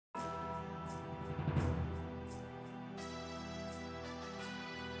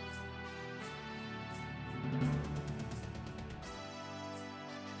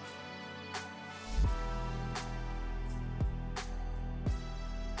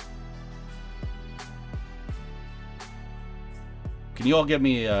Can you all give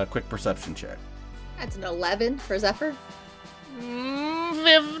me a quick perception check? That's an 11 for Zephyr.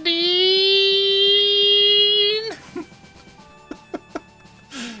 15.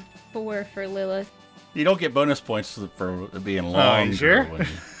 4 for Lilith. You don't get bonus points for being long. You sure?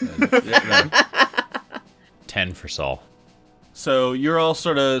 10 for Saul. So you're all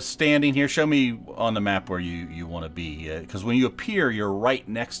sort of standing here. Show me on the map where you want to be. Because when you appear, you're right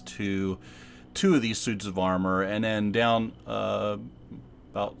next to 2 of these suits of armor. And then down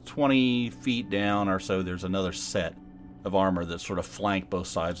about 20 feet down or so, there's another set of armor that sort of flank both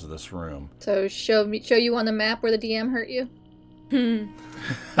sides of this room. So show you on the map where the DM hurt you?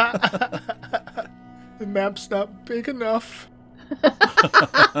 The map's not big enough.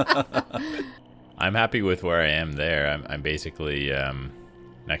 I'm happy with where I am there. I'm basically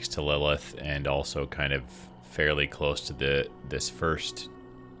next to Lilith and also kind of fairly close to this first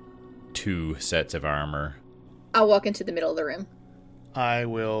 2 sets of armor. I'll walk into the middle of the room. I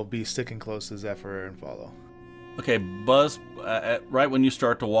will be sticking close to Zephyr and follow. Okay, Buzz, right when you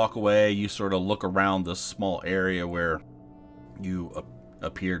start to walk away, you sort of look around this small area where you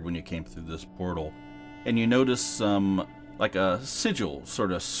appeared when you came through this portal. And you notice like a sigil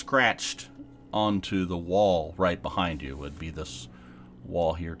sort of scratched onto the wall right behind you. It would be this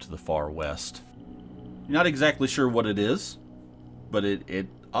wall here to the far west. You're not exactly sure what it is, but it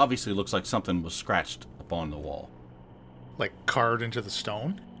obviously looks like something was scratched upon the wall. Like carved into the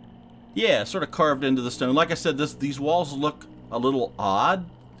stone? Yeah, sort of carved into the stone. Like I said, these walls look a little odd.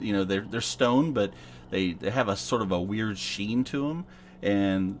 You know, they're stone, but they have a sort of a weird sheen to them.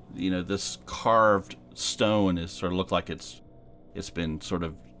 And, you know, this carved stone is sort of look like it's been sort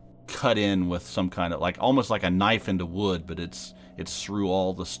of cut in with some kind of like almost like a knife into wood, but it's through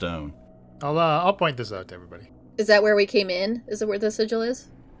all the stone. I'll point this out to everybody. Is that where we came in? Is it where the sigil is?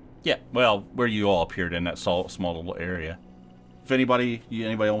 Yeah, well, where you all appeared in that small little area. If anybody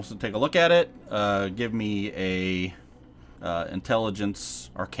wants to take a look at it, give me a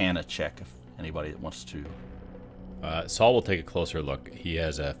intelligence arcana check if anybody that wants to. Saul will take a closer look. He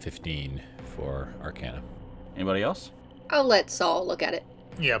has a 15 for Arcana. Anybody else? I'll let Saul look at it.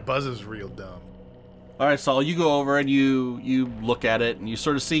 Yeah, Buzz is real dumb. All right, Saul, you go over and you look at it and you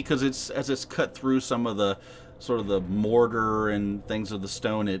sort of see, because it's cut through some of the sort of the mortar and things of the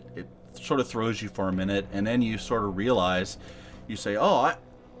stone, it sort of throws you for a minute, and then you sort of realize, you say, oh,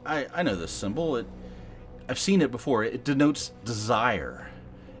 I know this symbol. I've seen it before. It denotes desire.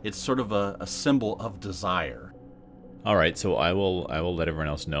 It's sort of a symbol of desire. All right, so I will let everyone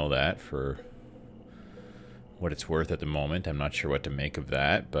else know that for what it's worth at the moment. I'm not sure what to make of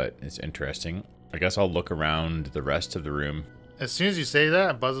that, but it's interesting. I guess I'll look around the rest of the room. As soon as you say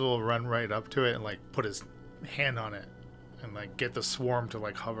that, Buzz will run right up to it and like put his hand on it and like get the swarm to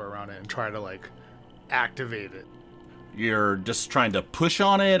like hover around it and try to like activate it. You're just trying to push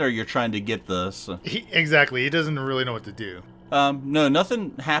on it, or you're trying to get this? Exactly. He doesn't really know what to do. No,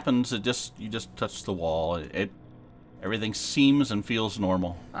 nothing happens. You just touch the wall. Everything seems and feels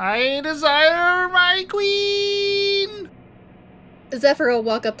normal. I desire my queen! Zephyr will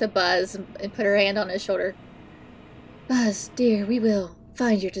walk up to Buzz and put her hand on his shoulder. Buzz, dear, we will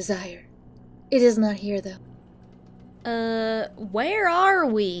find your desire. It is not here, though. Where are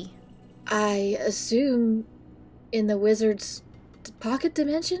we? I assume in the wizard's pocket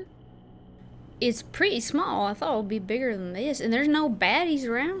dimension? It's pretty small. I thought it would be bigger than this. And there's no baddies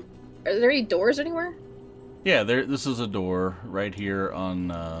around? Are there any doors anywhere? Yeah, this is a door right here on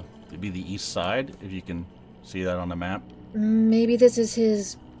it'd be the east side, if you can see that on the map. Maybe this is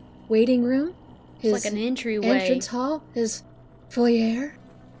his waiting room? His It's like an entryway. entrance hall? His foyer?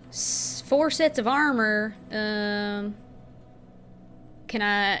 4 sets of armor. Can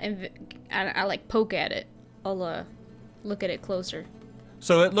I like poke at it? I'll look at it closer.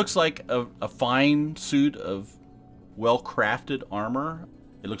 So it looks like a fine suit of well-crafted armor.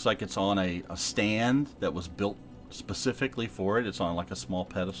 It looks like it's on a stand that was built specifically for it. It's on like a small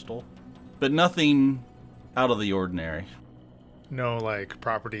pedestal. But nothing out of the ordinary. No, like,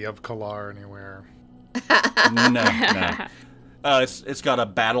 property of Kalar anywhere. No. It's got a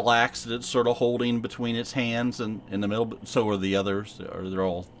battle axe that it's sort of holding between its hands and in the middle. But so are the others. They're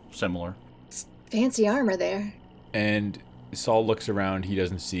all similar. It's fancy armor there. And Saul looks around. He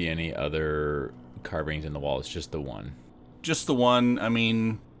doesn't see any other carvings in the wall. It's just the one. Just the one. I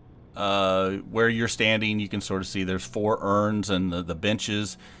mean, where you're standing, you can sort of see there's 4 urns and the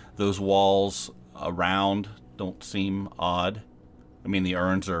benches. Those walls around don't seem odd. I mean, the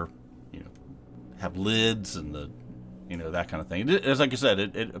urns are, have lids and that kind of thing. As like I said,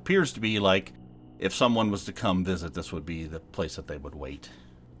 it appears to be like if someone was to come visit, this would be the place that they would wait.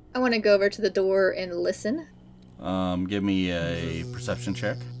 I want to go over to the door and listen. Give me a perception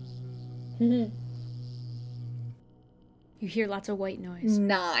check. You hear lots of white noise.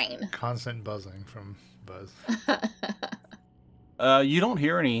 9. Constant buzzing from Buzz. You don't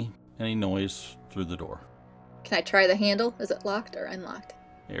hear any noise through the door. Can I try the handle? Is it locked or unlocked?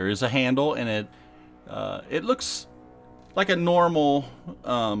 There is a handle, and it looks like a normal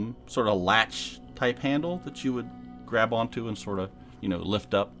sort of latch type handle that you would grab onto and sort of,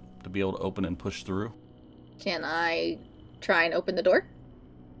 lift up to be able to open and push through. Can I try and open the door?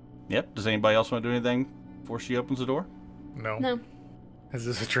 Yep. Does anybody else want to do anything before she opens the door? No. Is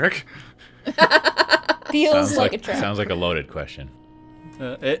this a trick? Feels like a trap. Sounds like a loaded question.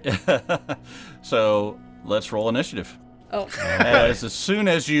 So let's roll initiative. Oh. As soon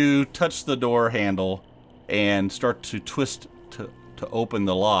as you touch the door handle and start to twist to open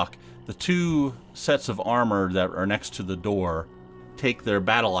the lock, the 2 sets of armor that are next to the door take their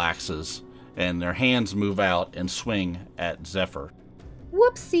battle axes and their hands move out and swing at Zephyr.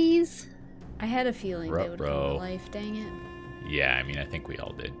 Whoopsies. I had a feeling they would come to Ruh-roh. life, dang it. Yeah, I mean, I think we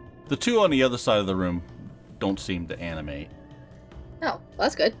all did. The 2 on the other side of the room don't seem to animate. Oh, well,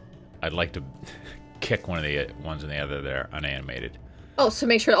 that's good. I'd like to kick one of the ones in the other there unanimated. Oh, so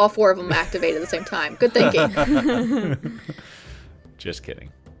make sure all 4 of them activate at the same time. Good thinking. Just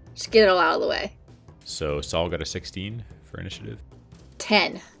kidding. Just get it all out of the way. So Saul got a 16 for initiative.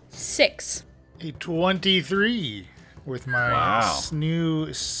 10. 6. A 23 with my Wow.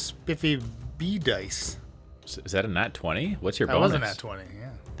 new spiffy B dice. Is that a nat 20? What's your That bonus? wasn't at 20, yeah.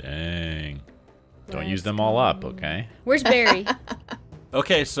 Dang. Don't use Let's them all up, okay? Where's Barry?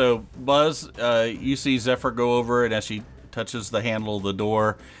 Okay, so Buzz, you see Zephyr go over, and as she touches the handle of the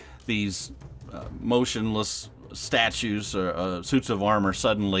door, these motionless statues, suits of armor,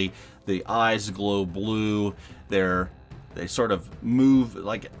 suddenly the eyes glow blue. They sort of move,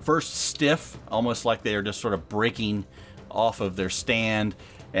 like first stiff, almost like they are just sort of breaking off of their stand,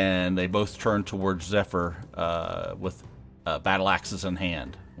 and they both turn towards Zephyr with battle axes in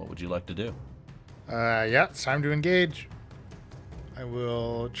hand. What would you like to do? Yeah, it's time to engage. I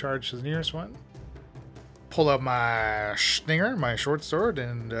will charge to the nearest one. Pull up my stinger, my short sword,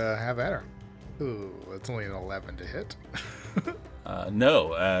 and have at her. Ooh, it's only an 11 to hit.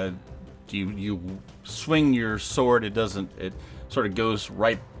 No. You swing your sword. It doesn't. It sort of goes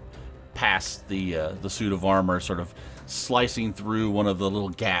right past the suit of armor, sort of slicing through one of the little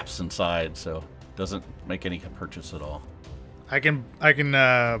gaps inside. So it doesn't make any purchase at all. I can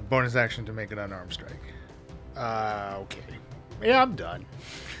bonus action to make an unarmed strike. Okay. Yeah, I'm done.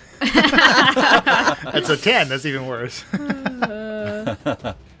 That's a 10. That's even worse.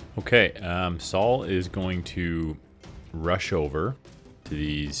 Okay, Saul is going to rush over to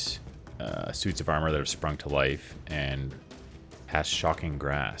these suits of armor that have sprung to life and cast Shocking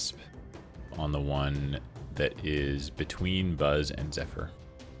Grasp on the one that is between Buzz and Zephyr.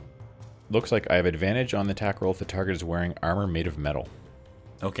 Looks like I have advantage on the attack roll if the target is wearing armor made of metal.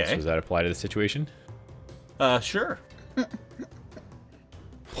 Okay. So does that apply to the situation? Sure.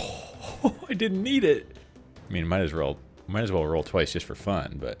 I didn't need it. I mean, might as well roll twice just for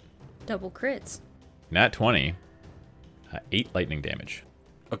fun, but Double crits. nat 20, 8 lightning damage.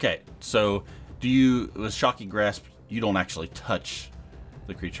 Okay. So with Shocking Grasp, you don't actually touch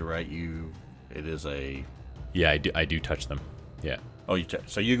the creature, right? It is a. Yeah, I do touch them. Yeah. Oh,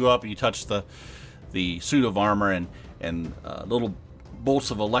 so you go up and you touch the suit of armor, and little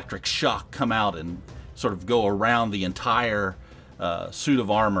bolts of electric shock come out and sort of go around the entire suit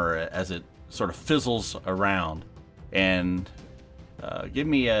of armor as it sort of fizzles around. And give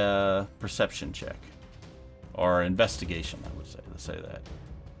me a perception check or investigation, I would say. Let's say that.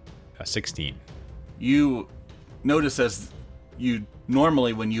 16. You notice as you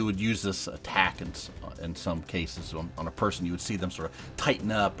normally, when you would use this attack in some cases on a person, you would see them sort of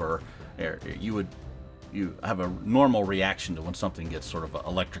tighten up, or you have a normal reaction to when something gets sort of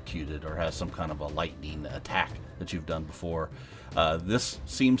electrocuted or has some kind of a lightning attack that you've done before. This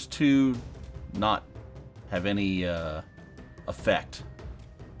seems to not have any effect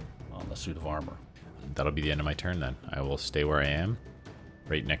on the suit of armor. That'll be the end of my turn then. I will stay where I am,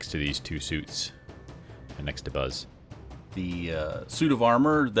 right next to these 2 suits and next to Buzz. The suit of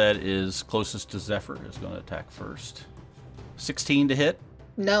armor that is closest to Zephyr is going to attack first. 16 to hit.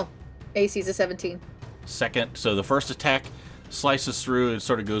 No. AC's a 17. Second, so the first attack slices through, it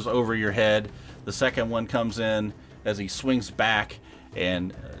sort of goes over your head. The second one comes in as he swings back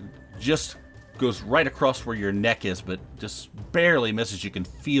and just goes right across where your neck is, but just barely misses. You can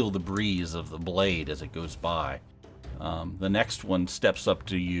feel the breeze of the blade as it goes by. The next one steps up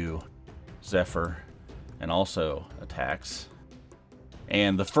to you, Zephyr, and also attacks.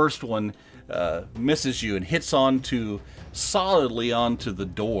 and the first one misses you and hits solidly onto the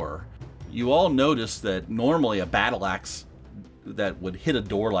door. You all notice that normally a battle axe that would hit a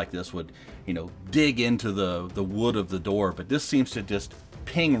door like this would, dig into the wood of the door, but this seems to just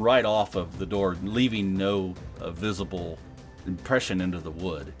ping right off of the door, leaving no visible impression into the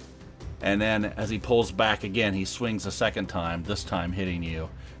wood. And then as he pulls back again, he swings a second time, this time hitting you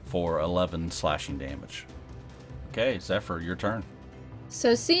for 11 slashing damage. Okay, Zephyr, your turn.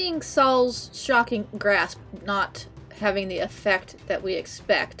 So seeing Saul's shocking grasp not having the effect that we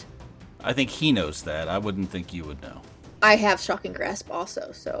expect, I think he knows that. I wouldn't think you would know. I have shocking grasp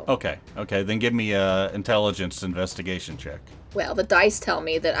also, so... Okay, then give me a intelligence investigation check. Well, the dice tell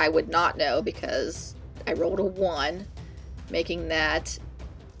me that I would not know because I rolled a 1, making that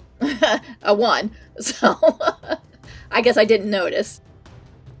a 1. So I guess I didn't notice.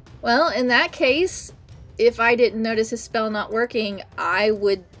 Well, in that case, if I didn't notice his spell not working, I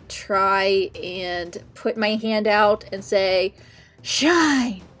would try and put my hand out and say,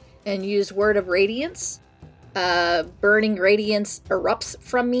 "Shine!" and use Word of Radiance. Burning radiance erupts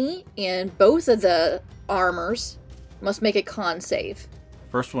from me, and both of the armors must make a con save.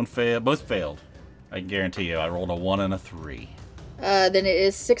 First one failed. Both failed. I guarantee you. I rolled a 1 and a 3. Then it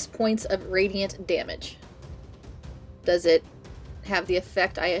is 6 points of radiant damage. Does it have the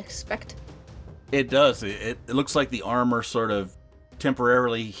effect I expect? It does. It looks like the armor sort of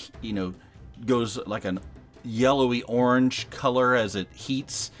temporarily, goes like an yellowy orange color as it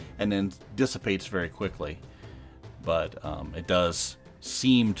heats and then dissipates very quickly. But it does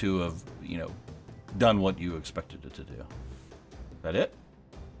seem to have, done what you expected it to do. Is that it?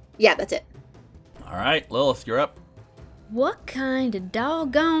 Yeah, that's it. All right, Lilith, you're up. What kind of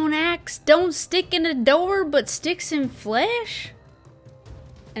doggone axe don't stick in a door but sticks in flesh?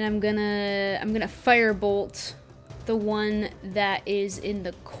 And I'm gonna firebolt the one that is in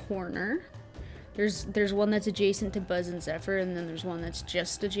the corner. There's one that's adjacent to Buzz and Zephyr, and then there's one that's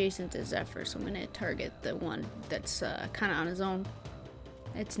just adjacent to Zephyr. So I'm gonna target the one that's kind of on his own.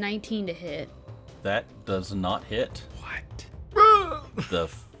 It's 19 to hit. That does not hit. What? The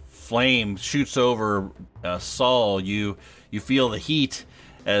flame shoots over Saul. You feel the heat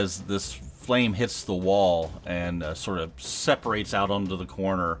as this flame hits the wall and sort of separates out onto the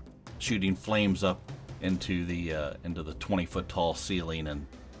corner, shooting flames up into the 20-foot tall ceiling, and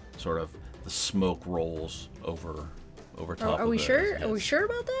sort of the smoke rolls over top. Are we sure? Are we sure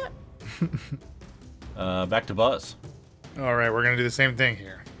about that? Back to Buzz. All right, we're gonna do the same thing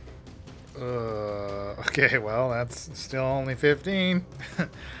here. Okay, well, that's still only 15.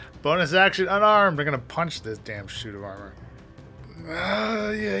 Bonus action, unarmed. I'm gonna punch this damn suit of armor.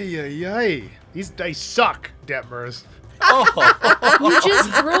 Yay. These dice suck, Detmers. You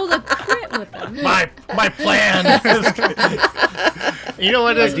just rolled a crit with them. My plan. You know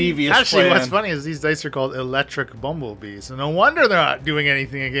what? Devious Actually, plan. what's funny is these dice are called electric bumblebees, so no wonder they're not doing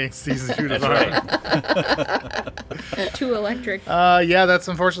anything against these suit of armor. Too electric. Yeah, that's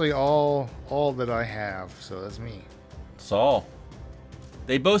unfortunately all that I have. So that's me. Saul.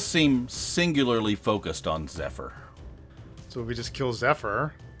 They both seem singularly focused on Zephyr. So if we just kill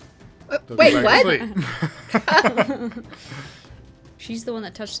Zephyr. they'll Wait, go back to what? sleep. She's the one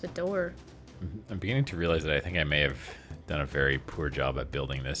that touched the door. I'm beginning to realize that I think I may have done a very poor job at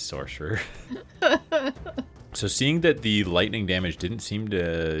building this sorcerer. So seeing that the lightning damage didn't seem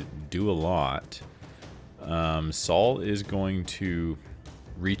to do a lot, Saul is going to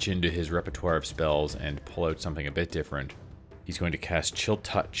reach into his repertoire of spells and pull out something a bit different. He's going to cast Chill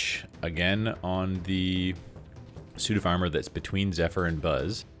Touch again on the suit of armor that's between Zephyr and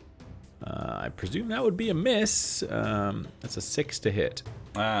Buzz. I presume that would be a miss. That's a 6 to hit.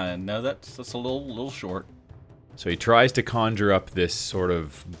 No, that's a little short. So he tries to conjure up this sort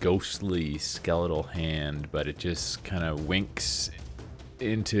of ghostly skeletal hand, but it just kind of winks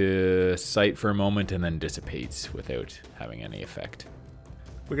into sight for a moment and then dissipates without having any effect.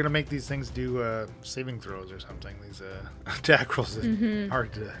 We're gonna make these things do saving throws or something. These attack rolls are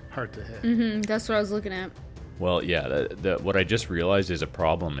hard to hit. That's what I was looking at. Well, yeah, what I just realized is a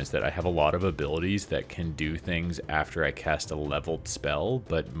problem is that I have a lot of abilities that can do things after I cast a leveled spell,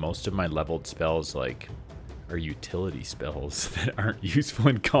 but most of my leveled spells are utility spells that aren't useful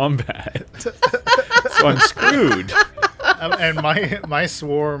in combat. So I'm screwed. And my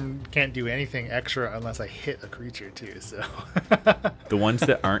swarm can't do anything extra unless I hit a creature too. So The ones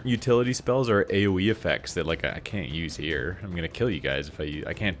that aren't utility spells are AoE effects that I can't use here. I'm gonna kill you guys if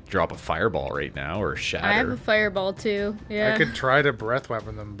I can't drop a fireball right now or shatter. I have a fireball too. Yeah. I could try to breath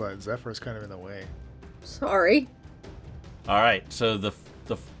weapon them, but Zephyr's kind of in the way. Sorry. All right, so the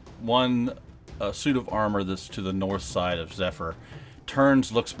one suit of armor that's to the north side of Zephyr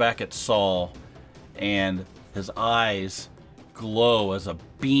turns, looks back at Saul, and his eyes glow as a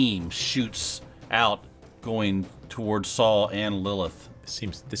beam shoots out, going towards Saul and Lilith.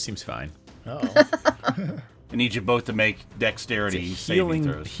 This seems fine. Uh-oh. I need you both to make dexterity saving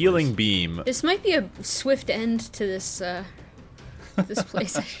throws. Healing please. beam. This might be a swift end to this this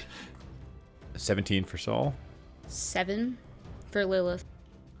place. 17 for Saul. 7 for Lilith.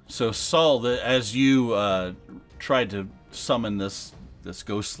 So Saul, as you tried to summon this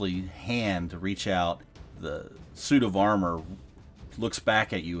ghostly hand to reach out, the suit of armor looks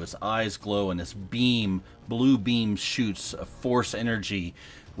back at you. His eyes glow, and this blue beam shoots a force energy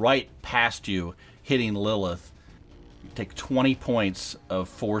right past you, hitting Lilith. You take 20 points of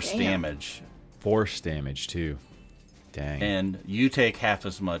force damage. Force damage, too. Dang. And you take half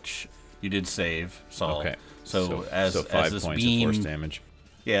as much. You did save, Saul. Okay. So 5 as this points beam, of force damage.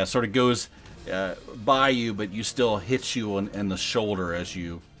 yeah, sort of goes by you, but you still hits you in the shoulder as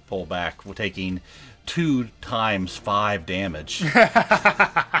you pull back, taking 2 times 5 damage.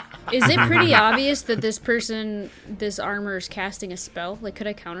 Is it pretty obvious that this armor is casting a spell? Like, could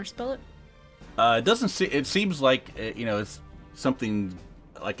I counterspell it? It doesn't see. It seems like it's something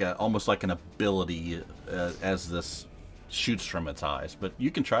like almost like an ability as this shoots from its eyes. But you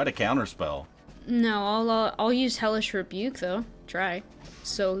can try to counterspell. No, I'll use Hellish Rebuke though. Try.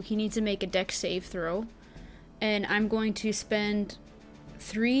 So he needs to make a dex save throw, and I'm going to spend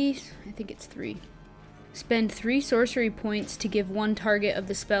 3. I think it's 3. Spend 3 sorcery points to give one target of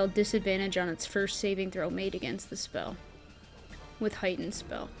the spell disadvantage on its first saving throw made against the spell, with heightened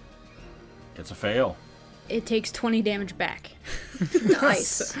spell. It's a fail. It takes 20 damage back.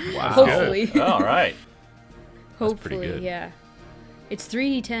 Nice. Wow. Hopefully. All right. Hopefully, pretty good. yeah. It's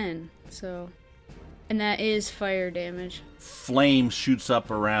 3d10, so. And that is fire damage. Flame shoots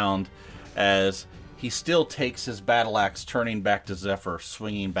up around as he still takes his battle axe, turning back to Zephyr,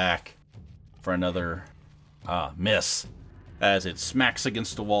 swinging back for another miss as it smacks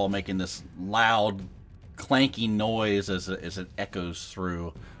against the wall, making this loud clanking noise as it echoes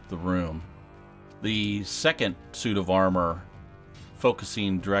through the room. The second suit of armor,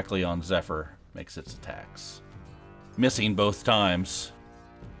 focusing directly on Zephyr, makes its attacks, missing both times.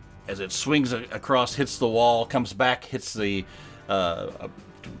 As it swings across, hits the wall, comes back, hits the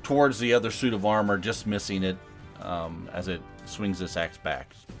towards the other suit of armor, just missing it as it swings this axe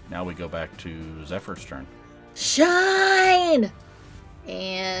back. Now we go back to Zephyr's turn. Shine!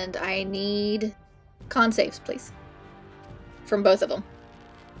 And I need con saves, please. From both of them.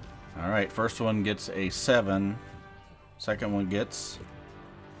 All right, first one gets a 7. Second one gets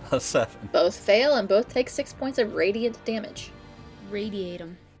a 7. Both fail and both take 6 points of radiant damage. Radiate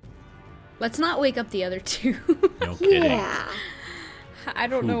them. Let's not wake up the other 2. No kidding. Yeah. I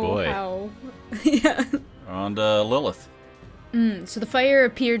don't know boy. how. Yeah. On to Lilith. So the fire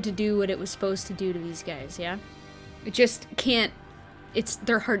appeared to do what it was supposed to do to these guys, yeah? It just can't.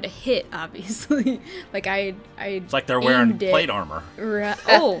 They're hard to hit, obviously. Like It's like they're wearing plate armor.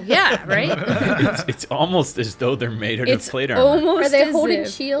 Oh, yeah, right? It's almost as though they're made out of plate armor. Almost Are they as holding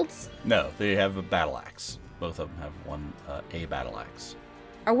if- shields? No, they have a battle axe. Both of them have a battle axe.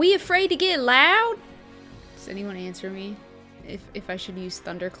 Are we afraid to get loud? Does anyone answer me? If I should use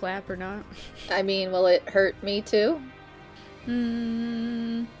thunderclap or not? I mean, will it hurt me too?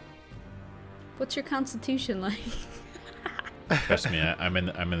 What's your constitution like? Trust me, I'm in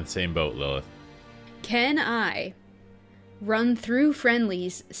the same boat, Lilith. Can I run through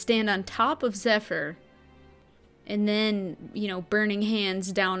friendlies, stand on top of Zephyr, and then, burning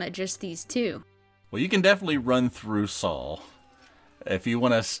hands down at just these 2? Well, you can definitely run through Saul. If you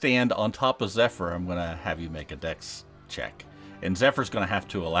want to stand on top of Zephyr, I'm going to have you make a dex check. And Zephyr's going to have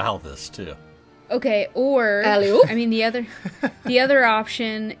to allow this, too. Okay, or Alley-oop. I mean the other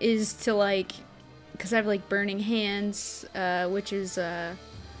option is to because I have burning hands, which is a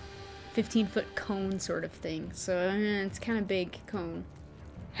 15-foot cone sort of thing. So it's kind of big cone.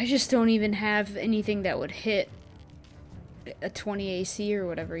 I just don't even have anything that would hit a 20 AC or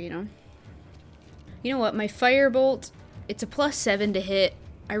whatever, You know what? My firebolt, it's a +7 to hit.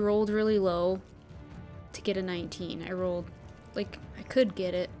 I rolled really low to get a 19. I rolled I could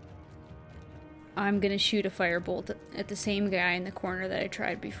get it. I'm gonna shoot a firebolt at the same guy in the corner that I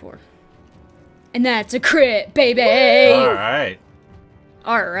tried before. And that's a crit, baby! Alright.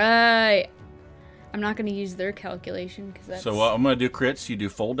 Alright. I'm not gonna use their calculation, because that's... So I'm going to do crits. You do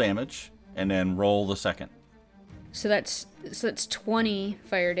full damage, and then roll the second. So that's 20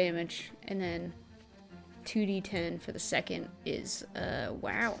 fire damage, and then 2d10 for the second is, a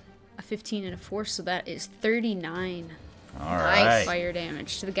 15 and a 4, so that is 39 Alright. fire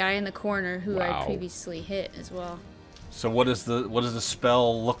damage to the guy in the corner who I Wow. previously hit as well. So what does the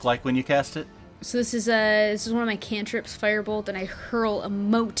spell look like when you cast it? So this is one of my cantrips, Firebolt, and I hurl a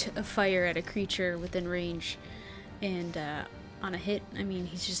mote of fire at a creature within range. And on a hit, I mean,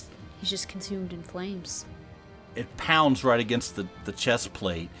 he's just consumed in flames. It pounds right against the chest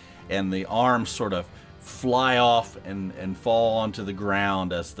plate, and the arms sort of fly off and fall onto the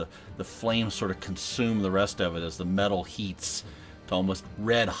ground as the flames sort of consume the rest of it as the metal heats to almost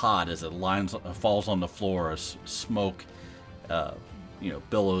red hot as it falls on the floor as smoke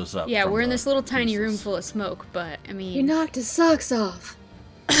billows up. Yeah, we're in the this little tiny pieces. room full of smoke, but I mean, You knocked his socks off.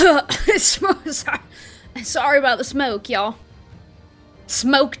 Sorry about the smoke, y'all.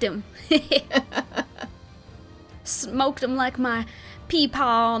 Smoked him. Smoked him like my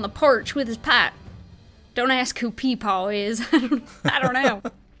peepaw on the porch with his pipe. Don't ask who peepaw is. I don't know.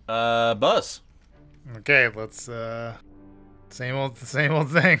 Buzz. Okay, let's same old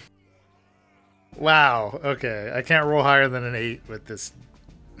thing. Wow. Okay, I can't roll higher than an 8 with this.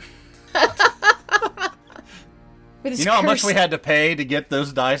 With his You know how much curse. we had to pay to get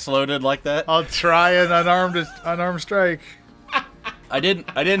those dice loaded like that? I'll try an unarmed strike. I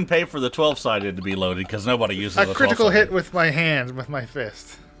didn't pay for the 12-sided to be loaded because nobody uses A the critical 12-sided. hit with my hand, with my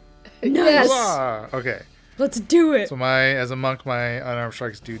fist. Nice. Ah, okay. Let's do it. So as a monk, my unarmed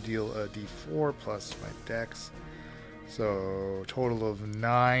strikes do deal a d4 plus my dex. So total of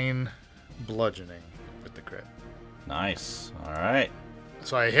 9 bludgeoning with the crit. Nice. All right.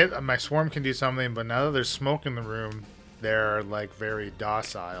 So I hit, my swarm can do something, but now that there's smoke in the room, they're like very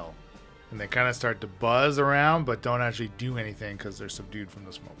docile. And they kind of start to buzz around, but don't actually do anything because they're subdued from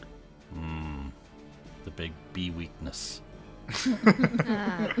the smoke. The big bee weakness.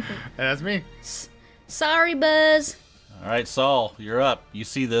 And that's me. Sorry, Buzz. All right, Saul, you're up. You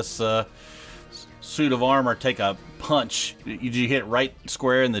see this suit of armor take a punch. Did you hit right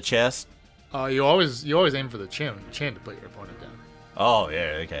square in the chest? You always aim for the chin to put your opponent down. Oh,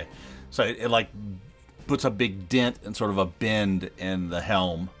 yeah, okay. So it like puts a big dent and sort of a bend in the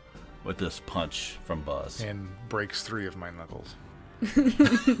helm with this punch from Buzz. And breaks 3 of my knuckles.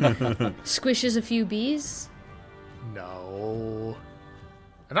 Squishes a few bees. No.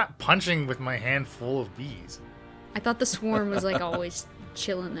 I'm not punching with my hand full of bees. I thought the swarm was like always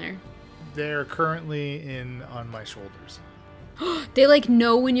chilling there. They're currently on my shoulders. They like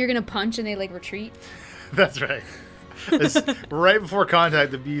know when you're gonna punch and they like retreat. That's right. Right before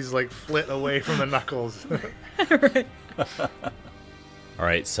contact, the bees like flit away from the knuckles. Right. All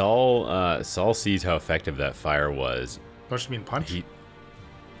right, Saul sees how effective that fire was. Don't you mean punch? The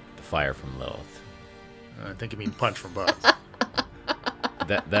fire from Lilith. I think you mean punch from Buzz.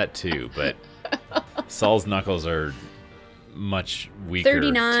 That too, but Saul's knuckles are much weaker.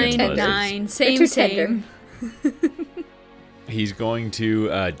 39, than Buzz's. 9, They're too same. He's going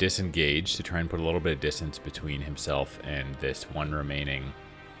to disengage to try and put a little bit of distance between himself and this one remaining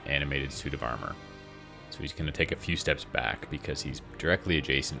animated suit of armor. So he's going to take a few steps back because he's directly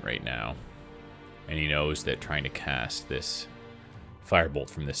adjacent right now. And he knows that trying to cast this firebolt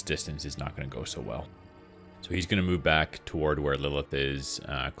from this distance is not going to go so well. So he's going to move back toward where Lilith is,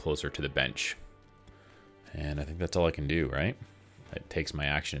 closer to the bench. And I think that's all I can do, right? That takes my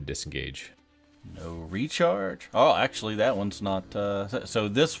action to disengage. No recharge. Oh, actually, that one's not. So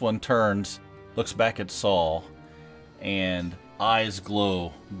this one turns, looks back at Saul, and eyes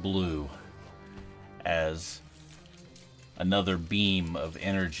glow blue as another beam of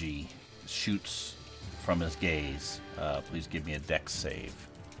energy shoots from his gaze. Please give me a dex save.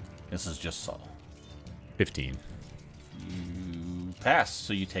 This is just Saul. 15. You pass,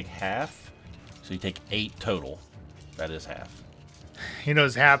 so you take half. So you take 8 total. That is half. You know,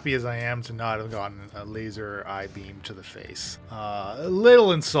 as happy as I am to not have gotten a laser eye beam to the face, a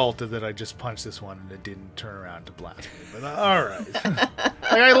little insulted that I just punched this one and it didn't turn around to blast me. But all right, like,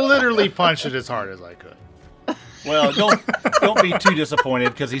 I literally punched it as hard as I could. Well, don't be too disappointed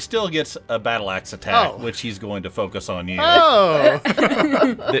because he still gets a battle axe attack, which he's going to focus on you. Oh,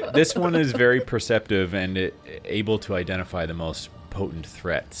 This one is very perceptive and able to identify the most potent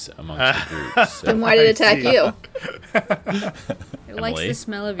threats amongst the group. So. Then why did it attack you? It likes Emily? the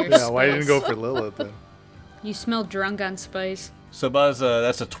smell of your yeah. Why didn't spice. go for Lilith then? You smell drunk on spice. So Buzz,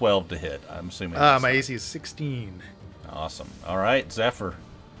 that's a 12 to hit. I'm assuming. My AC is 16. Awesome. All right, Zephyr.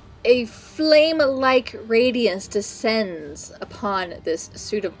 A flame-like radiance descends upon this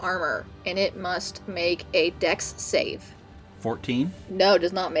suit of armor, and it must make a dex save. 14. No,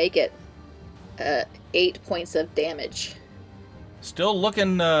 does not make it. 8 points of damage. Still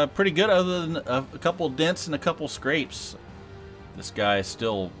looking pretty good, other than a couple dents and a couple scrapes. This guy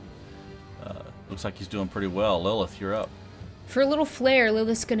still looks like he's doing pretty well. Lilith, you're up. For a little flare,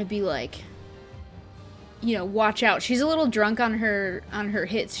 Lilith's gonna be like, watch out. She's a little drunk on her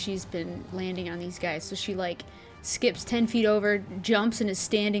hits. She's been landing on these guys, so she like skips 10 feet over, jumps, and is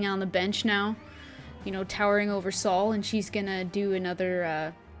standing on the bench now, towering over Saul, and she's gonna do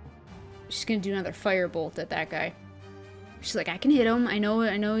another firebolt at that guy. She's like, I can hit him. I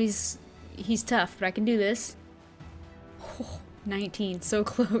know he's tough, but I can do this. Oh, 19, so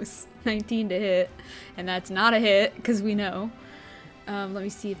close. 19 to hit, and that's not a hit because we know. Let me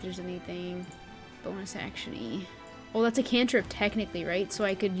see if there's anything bonus action-y. Oh, that's a cantrip technically, right? So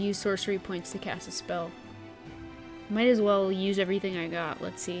I could use sorcery points to cast a spell. Might as well use everything I got.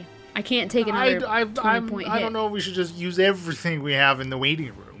 Let's see. I can't take another 20-point hit. I don't know if we should just use everything we have in the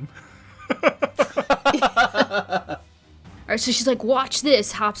waiting room. Alright, so she's like, watch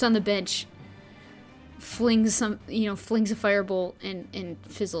this, hops on the bench, flings a firebolt and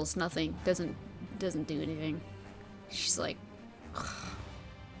fizzles nothing. Doesn't do anything. She's like,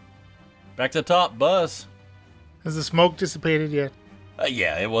 Back to the top, Buzz. Has the smoke dissipated yet?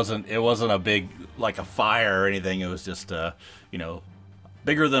 Yeah, it wasn't a big, like a fire or anything. It was just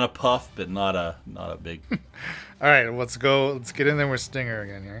bigger than a puff, but not a big. All right, let's go. Let's get in there with Stinger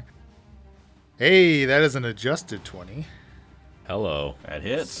again here. Hey, that is an adjusted 20. Hello. That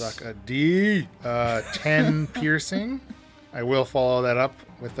hits. Suck a D. 10 piercing. I will follow that up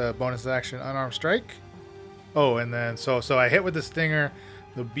with a bonus action unarmed strike. Oh, and then so I hit with the Stinger.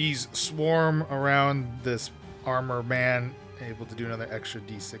 The bees swarm around this armor man, able to do another extra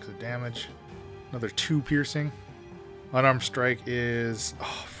D6 of damage. Another 2 piercing. Unarmed strike is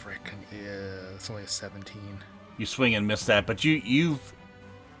it's only a 17. You swing and miss that, but you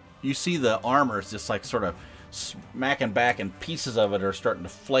see the armor is just like sort of smacking back, and pieces of it are starting to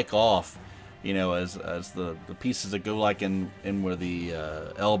flake off. As the pieces that go like in where the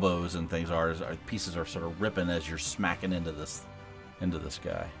elbows and things are, pieces are sort of ripping as you're smacking into this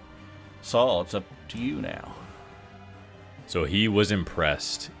guy. Saul, it's up to you now. So he was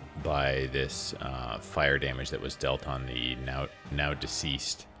impressed by this fire damage that was dealt on the now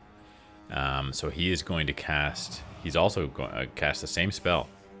deceased. So he is going to cast. He's also going to cast the same spell,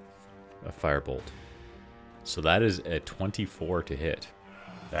 a firebolt. So that is a 24 to hit.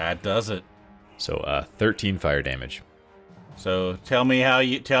 That does it. So 13 fire damage. So tell me how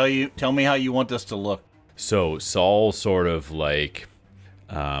you want this to look. So Saul sort of like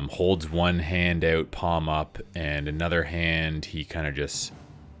holds one hand out, palm up, and another hand he kind of just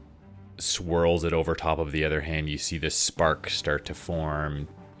swirls it over top of the other hand. You see this spark start to form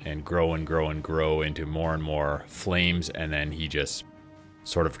and grow and grow and grow into more and more flames, and then he just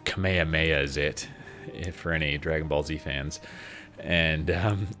sort of Kamehamehas it, for any Dragon Ball Z fans, and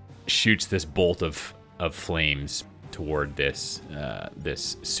shoots this bolt of flames toward this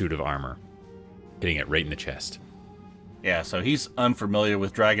suit of armor, hitting it right in the chest. Yeah, so he's unfamiliar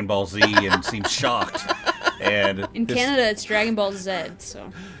with Dragon Ball Z and seems shocked. And in Canada, it's Dragon Ball Z.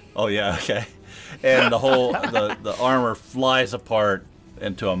 So. Oh yeah, okay. And the whole the armor flies apart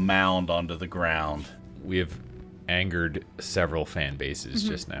into a mound onto the ground. We have angered several fan bases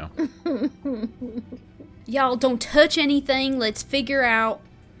just now. Y'all don't touch anything. Let's figure out.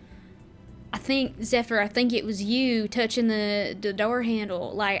 I think, Zephyr, it was you touching the door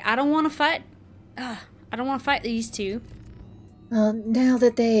handle. Like, I don't want to fight. I don't want to fight these two. Now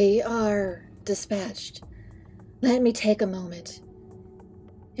that they are dispatched, let me take a moment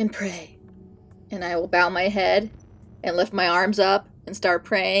and pray. And I will bow my head and lift my arms up and start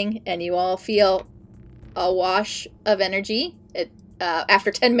praying, and you all feel a wash of energy.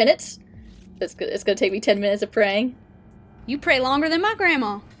 After 10 minutes. It's going to take me 10 minutes of praying. You pray longer than my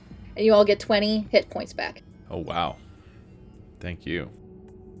grandma. And you all get 20 hit points back. Oh, wow. Thank you.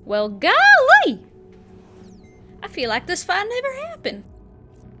 Well, golly! I feel like this fight never happened.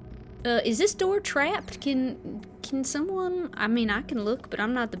 Is this door trapped? Can someone... I mean, I can look, but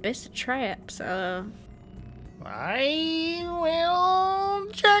I'm not the best at traps. I will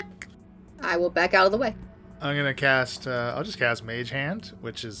check. I will back out of the way. I'm going to cast... I'll just cast Mage Hand,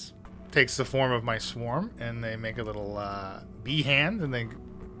 which takes the form of my swarm, and they make a little bee hand, and they...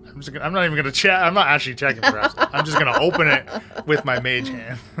 I'm not even going to check. I'm not actually checking for reps. I'm just going to open it with my Mage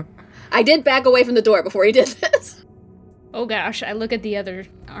Hand. I did back away from the door before he did this. Oh gosh, I look at the other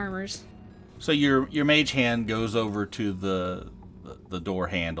armors. So your mage hand goes over to the door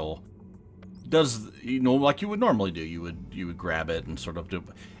handle. Does like you would normally do? You would grab it and sort of do,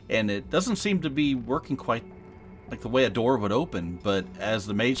 and it doesn't seem to be working quite like the way a door would open. But as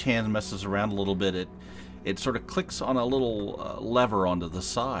the mage hand messes around a little bit, it sort of clicks on a little lever onto the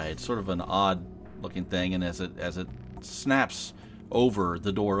side, sort of an odd looking thing, and as it snaps over,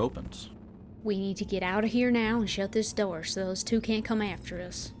 the door opens. We need to get out of here now and shut this door so those two can't come after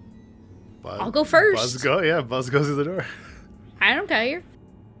us. I'll go first. Buzz goes through the door. I don't care.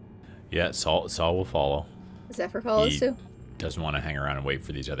 Yeah, Saul will follow. Zephyr follows He too. doesn't want to hang around and wait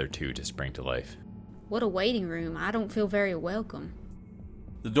for these other two to spring to life. What a waiting room. I don't feel very welcome.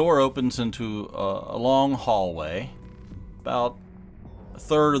 The door opens into a long hallway. About a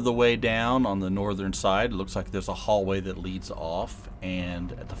third of the way down on the northern side, it looks like there's a hallway that leads off,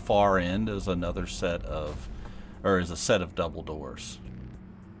 and at the far end is a set of double doors.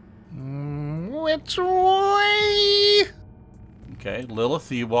 Which way? Okay,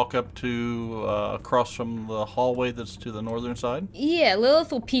 Lilith, you walk up to across from the hallway that's to the northern side. Yeah,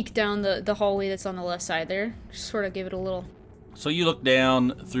 Lilith will peek down the hallway that's on the left side there. Just sort of give it a little... So you look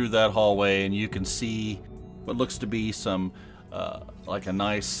down through that hallway and you can see what looks to be some, like a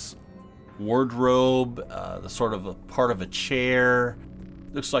nice wardrobe, the sort of a part of a chair.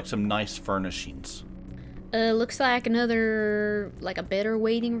 Looks like some nice furnishings. Looks like another, like a better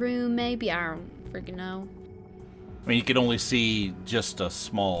waiting room, maybe? I don't freaking know. I mean, you can only see just a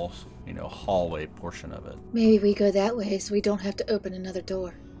small, hallway portion of it. Maybe we go that way so we don't have to open another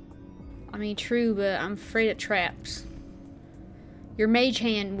door. I mean, true, but I'm afraid of traps. Your mage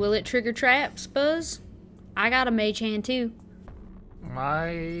hand, will it trigger traps, Buzz? I got a mage hand, too.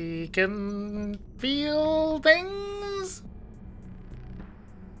 I can feel things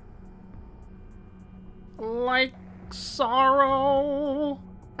like sorrow.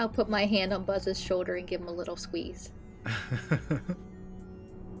 I'll put my hand on Buzz's shoulder and give him a little squeeze.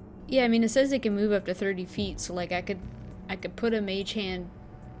 Yeah, I mean, it says it can move up to 30 feet, so, like, I could put a mage hand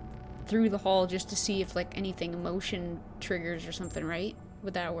through the hall just to see if, like, anything motion triggers or something, right?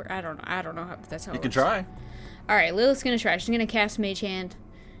 Would that work? I don't know how that's how You it can works. try. Alright, Lilith's gonna try. She's gonna cast Mage Hand.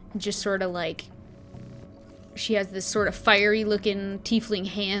 And just sort of like... She has this sort of fiery looking tiefling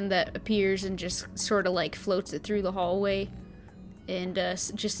hand that appears and just sort of like floats it through the hallway. And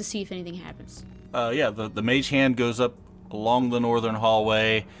just to see if anything happens. The mage hand goes up along the northern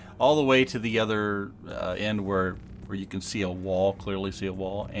hallway, all the way to the other end where you can see clearly see a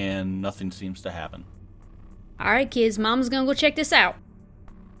wall, and nothing seems to happen. Alright, kids, Mom's gonna go check this out.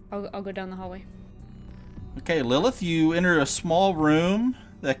 I'll go down the hallway. Okay, Lilith, you enter a small room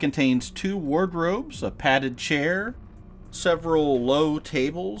that contains 2 wardrobes, a padded chair, several low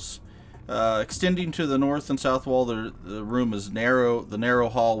tables. Extending to the north and south wall, the room is narrow. The narrow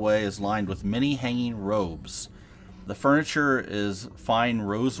hallway is lined with many hanging robes. The furniture is fine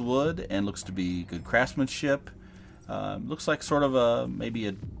rosewood and looks to be good craftsmanship. Looks like sort of maybe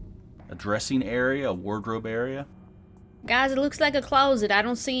a dressing area, a wardrobe area. Guys, it looks like a closet. I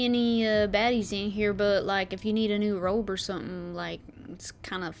don't see any baddies in here, but like if you need a new robe or something, like it's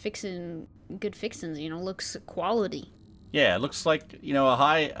kind of good fixings, looks quality. Yeah, it looks like, a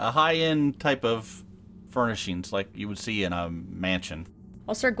high-end type of furnishings like you would see in a mansion.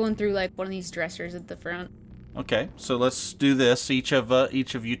 I'll start going through like one of these dressers at the front. Okay, so let's do this. Each of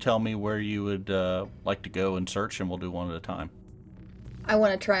you tell me where you would like to go and search, and we'll do one at a time. I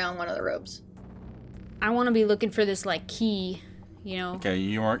want to try on one of the robes. I want to be looking for this like key, Okay,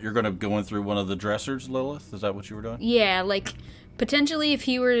 you're going to go in through one of the dressers, Lilith? Is that what you were doing? Yeah, like potentially if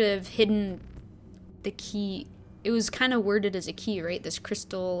he were to have hidden the key, it was kind of worded as a key, right? This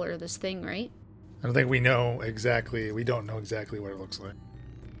crystal or this thing, right? I don't think we don't know exactly what it looks like.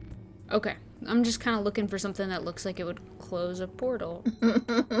 Okay, I'm just kind of looking for something that looks like it would close a portal.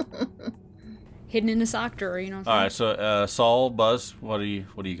 Hidden in a sock drawer, All right, so Saul, Buzz, what do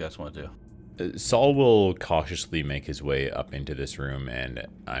you guys want to do? Saul will cautiously make his way up into this room, and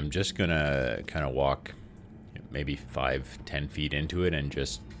I'm just gonna kind of walk maybe 5-10 feet into it and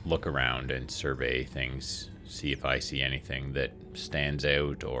just look around and survey things, see if I see anything that stands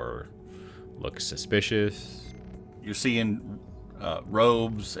out or looks suspicious. You're seeing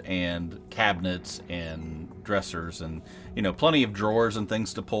robes and cabinets and dressers and, plenty of drawers and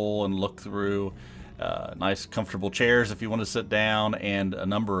things to pull and look through. Nice, comfortable chairs if you want to sit down, and a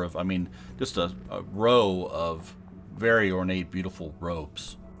number of, just a row of very ornate, beautiful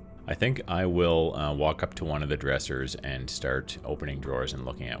robes. I think I will walk up to one of the dressers and start opening drawers and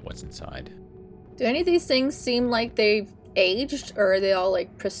looking at what's inside. Do any of these things seem like they've aged, or are they all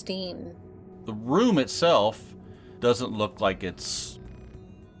like pristine? The room itself doesn't look like it's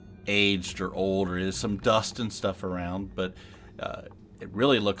aged or old, or there's some dust and stuff around, but it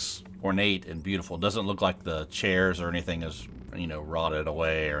really looks ornate and beautiful. It doesn't look like the chairs or anything is, rotted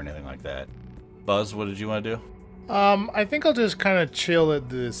away or anything like that. Buzz, what did you want to do? I think I'll just kind of chill at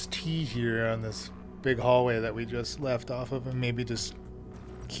this T here on this big hallway that we just left off of, and maybe just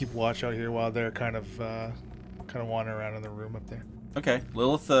keep watch out here while they're kind of wandering around in the room up there. Okay,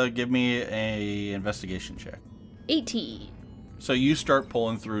 Lilith, give me a investigation check. 18. So you start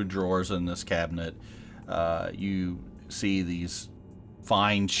pulling through drawers in this cabinet. You see these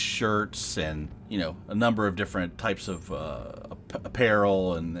fine shirts and, a number of different types of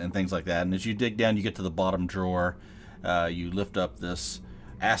apparel and things like that. And as you dig down, you get to the bottom drawer. You lift up this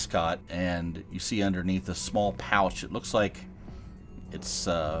ascot, and you see underneath a small pouch. It looks like it's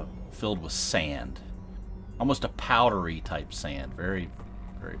filled with sand. Almost a powdery type sand. Very,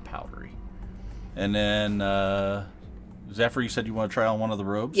 very powdery. And then, Zephyr, you said you want to try on one of the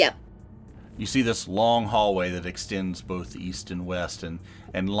robes? Yep. You see this long hallway that extends both east and west,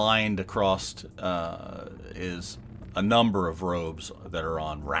 and lined across is a number of robes that are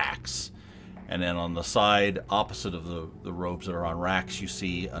on racks. And then on the side opposite of the robes that are on racks, you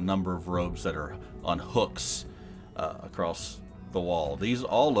see a number of robes that are on hooks across the wall. These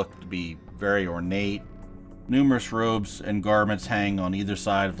all look to be very ornate. Numerous robes and garments hang on either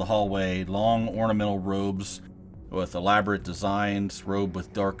side of the hallway, long ornamental robes with elaborate designs, robe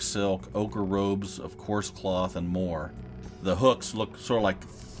with dark silk, ochre robes of coarse cloth, and more. The hooks look sort of like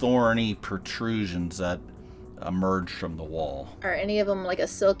thorny protrusions that emerge from the wall. Are any of them like a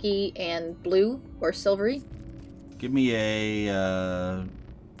silky and blue or silvery? Give me a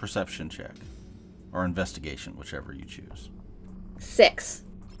perception check. Or investigation, whichever you choose. 6.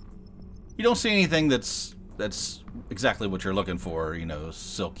 You don't see anything that's exactly what you're looking for,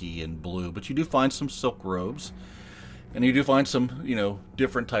 silky and blue, but you do find some silk robes. And you do find some,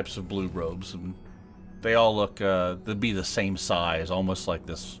 different types of blue robes, and they all look to be the same size, almost like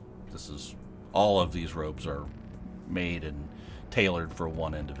this is all of these robes are made and tailored for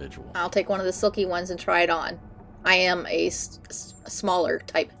one individual. I'll take one of the silky ones and try it on. I am a smaller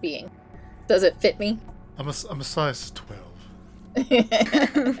type being. Does it fit me? I'm a size 12.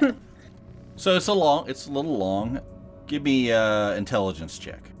 So it's a little long. Give me intelligence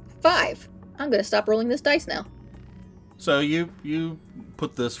check. 5. I'm going to stop rolling this dice now. So you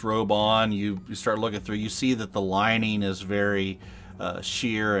put this robe on, you start looking through, you see that the lining is very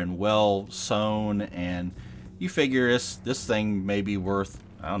sheer and well sewn, and you figure this thing may be worth,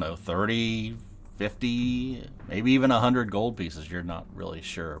 30, 50, maybe even 100 gold pieces. You're not really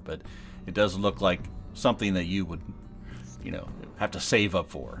sure, but it does look like something that you would, have to save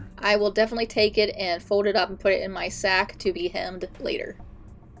up for. I will definitely take it and fold it up and put it in my sack to be hemmed later.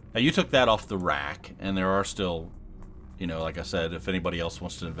 Now you took that off the rack, and there are still, like I said, if anybody else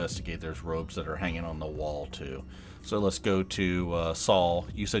wants to investigate, there's robes that are hanging on the wall too. So let's go to Saul.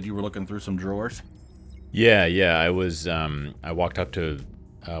 You said you were looking through some drawers? Yeah. I was. I walked up to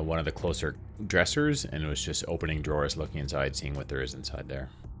one of the closer dressers and was just opening drawers, looking inside, seeing what there is inside there.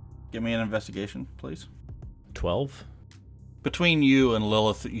 Give me an investigation, please. 12. Between you and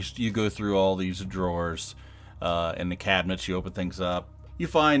Lilith, you go through all these drawers in the cabinets. You open things up. You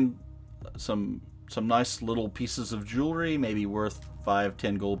find some nice little pieces of jewelry, maybe worth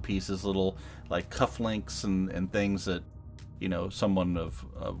 5-10 gold pieces, little like cufflinks and things that someone of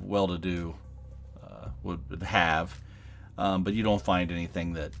well-to-do would have, but you don't find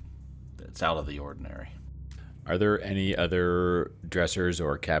anything that's out of the ordinary. Are there any other dressers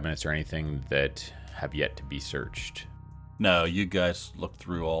or cabinets or anything that have yet to be searched? No, you guys looked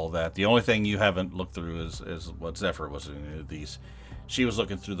through all that. The only thing you haven't looked through is what Zephyr was in these. She was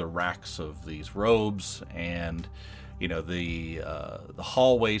looking through the racks of these robes, and the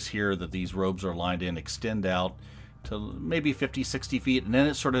hallways here that these robes are lined in extend out to maybe 50, 60 feet, and then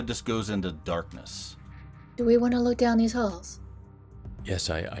it sort of just goes into darkness. Do we want to look down these halls? Yes,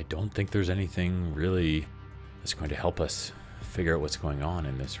 I don't think there's anything really that's going to help us figure out what's going on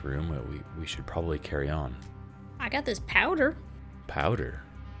in this room. We should probably carry on. I got this powder. Powder?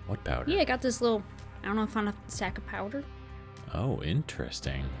 What powder? Yeah, I got this little, I don't know, if I'm a sack of powder. Oh,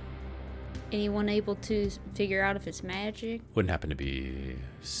 interesting. Anyone able to figure out if it's magic? Wouldn't happen to be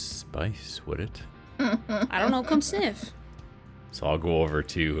spice, would it? I don't know. Come sniff. So I'll go over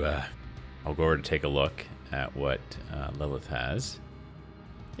to take a look at what Lilith has.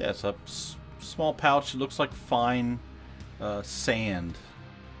 Yeah, it's a small pouch. It looks like fine sand.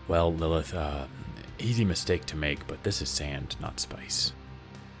 Well, Lilith, easy mistake to make, but this is sand, not spice.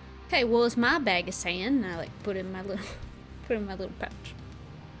 Okay, well, it's my bag of sand, and I put it in my little pouch.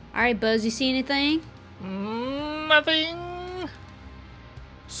 All right, Buzz, you see anything? Nothing.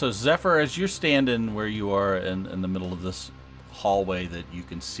 So Zephyr, as you're standing where you are in the middle of this hallway that you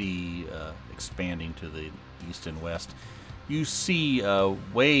can see expanding to the east and west, you see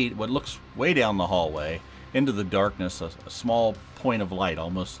what looks way down the hallway into the darkness, a small point of light,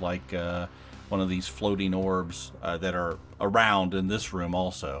 almost like one of these floating orbs that are around in this room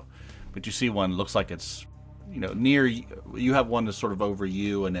also. But you see one, looks like it's near you have one that's sort of over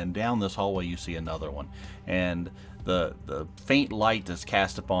you, and then down this hallway you see another one, and the faint light that's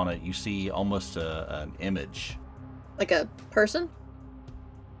cast upon it, you see almost an image. Like a person?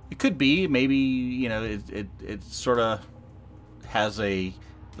 It could be, maybe, it sort of has the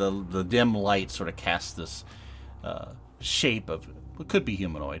dim light sort of casts this shape of, it could be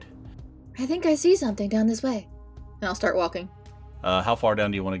humanoid. I think I see something down this way. And I'll start walking. How far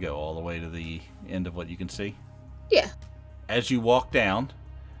down do you want to go? All the way to the end of what you can see? Yeah. As you walk down,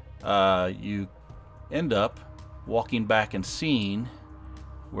 you end up walking back and seeing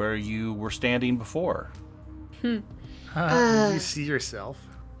where you were standing before. You see yourself?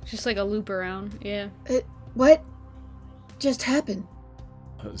 Just like a loop around, yeah. What just happened?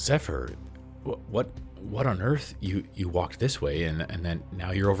 Zephyr, what on earth? You walked this way and then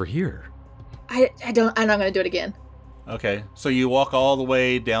now you're over here. I'm not gonna do it again. Okay, so you walk all the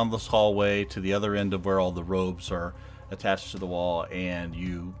way down this hallway to the other end of where all the robes are attached to the wall, and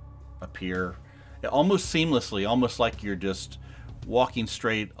you appear almost seamlessly, almost like you're just walking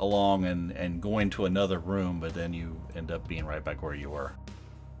straight along and going to another room, but then you end up being right back where you were.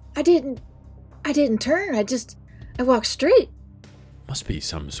 I didn't turn. I walked straight. Must be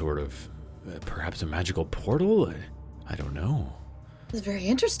some sort of, perhaps a magical portal? I don't know. It's very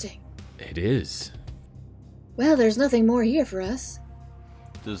interesting. It is. Well, there's nothing more here for us.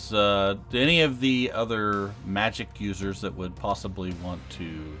 Does any of the other magic users that would possibly want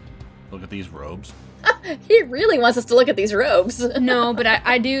to look at these robes? He really wants us to look at these robes. No, but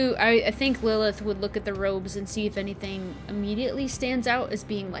I think Lilith would look at the robes and see if anything immediately stands out as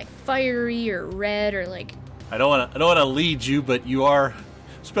being like fiery or red or like... I don't want to lead you, but you are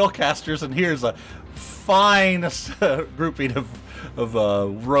spellcasters, and here's a fine grouping of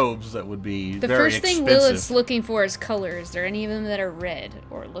robes that would be The very first expensive. thing Lilith's looking for is color. Is there any of them that are red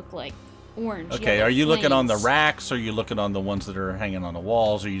or look like orange? Okay, yellow are you looking on the flames? racks, or are you looking on the ones that are hanging on the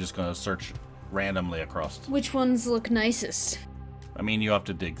walls, or are you just going to search randomly across? Which ones look nicest? I mean, you have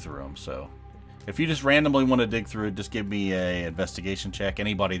to dig through them, so if you just randomly want to dig through it, just give me a investigation check.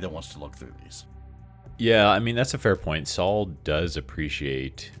 Anybody that wants to look through these. Yeah, I mean, that's a fair point. Saul does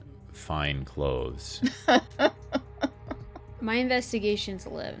appreciate fine clothes. My investigation's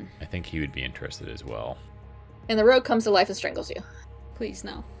 11. I think he would be interested as well. And the rogue comes to life and strangles you. Please,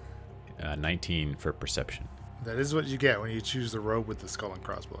 no. 19 for perception. That is what you get when you choose the robe with the skull and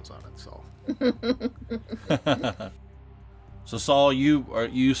crossbones on it, Saul. So Saul,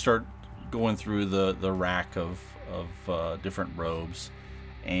 you start going through the rack of different robes,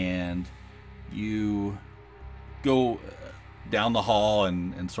 and you go down the hall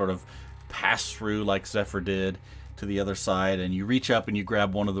and sort of pass through like Zephyr did to the other side, and you reach up and you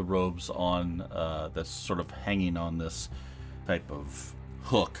grab one of the robes on that's sort of hanging on this type of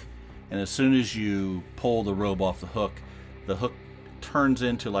hook. And as soon as you pull the robe off the hook turns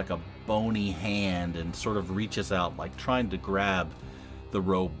into like a bony hand and sort of reaches out like trying to grab the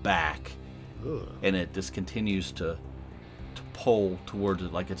robe back. Ugh. And it just continues to pull towards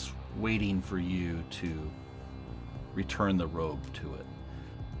it like it's waiting for you to return the robe to it.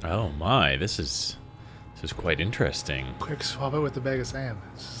 Oh my, this is quite interesting. Quick, swap it with the bag of sand.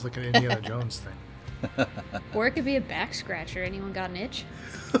 It's just like an Indiana Jones thing. Or it could be a back scratcher. Anyone got an itch?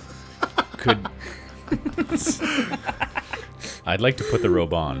 Could I'd like to put the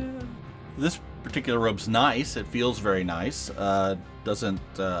robe on. This particular robe's nice. It feels very nice. Doesn't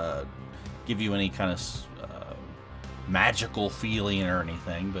give you any kind of magical feeling or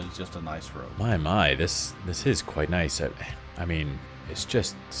anything, but it's just a nice robe. My, this is quite nice. I mean, it's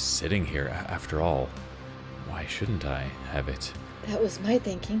just sitting here after all. Why shouldn't I have it? That was my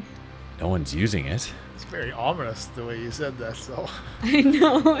thinking. No one's using it. It's very ominous the way you said that, Saul. I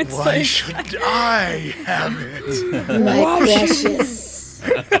know. It's Why like, should I have it? My precious.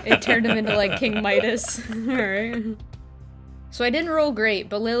 it turned him into like King Midas. Alright. So I didn't roll great,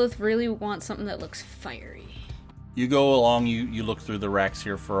 but Lilith really wants something that looks fiery. You go along, you look through the racks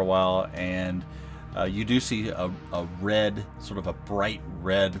here for a while, and you do see a red, sort of a bright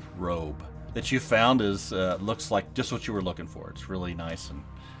red robe that you found is looks like just what you were looking for. It's really nice and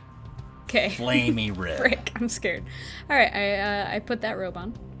Okay. flamey red. Frick, I'm scared. Alright, I put that robe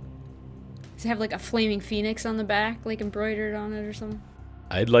on. Does it have like a flaming phoenix on the back, like embroidered on it or something?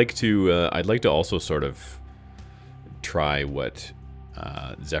 I'd like to also sort of try what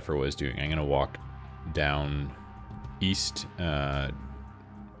Zephyr was doing. I'm gonna walk down east to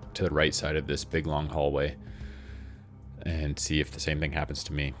the right side of this big long hallway and see if the same thing happens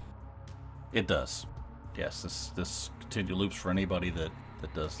to me. It does. Yes, this continue loops for anybody that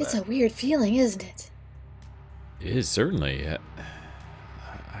does that. It's a weird feeling, isn't it? It is, certainly.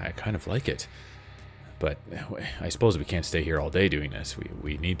 I kind of like it. But I suppose we can't stay here all day doing this.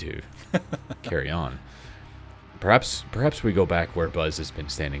 We need to carry on. Perhaps we go back where Buzz has been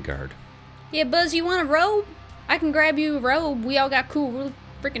standing guard. Yeah, Buzz, you want a robe? I can grab you a robe. We all got cool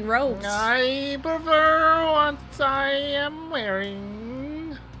freaking robes. I prefer what I am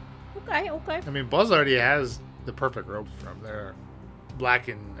wearing. Okay. I mean, Buzz already has the perfect robes from there.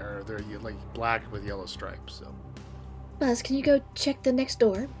 They're like black with yellow stripes. So Buzz, can you go check the next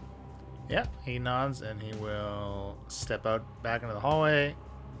door? yeah, he nods and he will step out back into the hallway,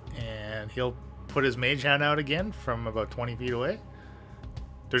 and he'll put his mage hand out again from about 20 feet away.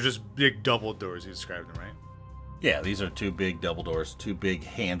 They're just big double doors. You described them, right? Yeah, these are two big double doors, two big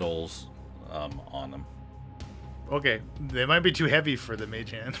handles on them. Okay, they might be too heavy for the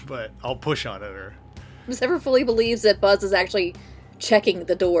mage hand, but I'll push on it. Or Zephyr fully believes that Buzz is actually checking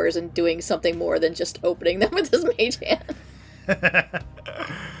the doors and doing something more than just opening them with his mage hand.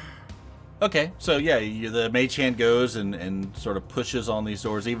 Okay, so yeah, the mage hand goes and sort of pushes on these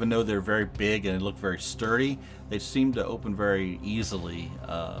doors. Even though they're very big and look very sturdy, they seem to open very easily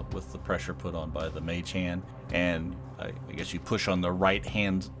with the pressure put on by the mage hand. And I guess you push on the right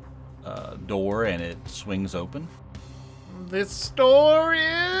hand door and it swings open. this door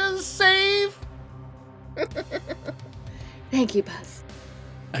is safe. Thank you, Buzz.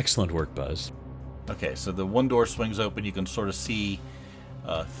 Excellent work, Buzz. Okay, so the one door swings open. You can sort of see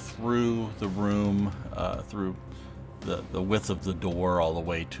through the room, through the width of the door all the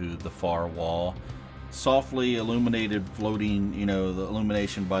way to the far wall. Softly illuminated, floating, the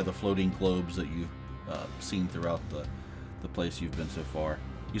illumination by the floating globes that you've seen throughout the place you've been so far.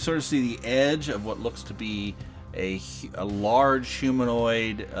 You sort of see the edge of what looks to be a large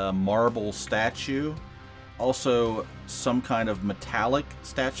humanoid marble statue. Also, some kind of metallic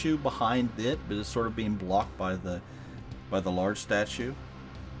statue behind it, but it's sort of being blocked by the large statue.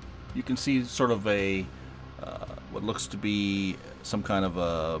 You can see sort of a what looks to be some kind of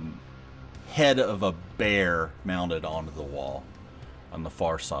a head of a bear mounted onto the wall on the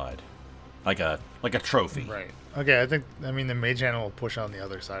far side, like a trophy. Right. Okay, the mage hand will push on the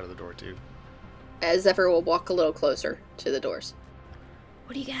other side of the door too. As Zephyr will walk a little closer to the doors.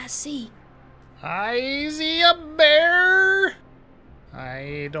 What do you guys see? I see a bear.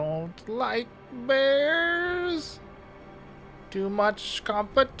 I don't like bears. Too much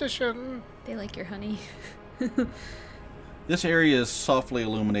competition. They like your honey. This area is softly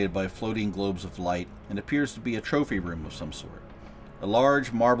illuminated by floating globes of light and appears to be a trophy room of some sort. A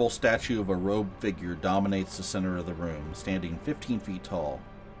large marble statue of a robed figure dominates the center of the room, standing 15 feet tall.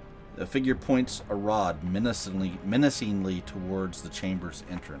 The figure points a rod menacingly towards the chamber's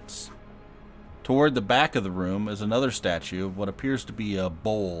entrance. Toward the back of the room is another statue of what appears to be a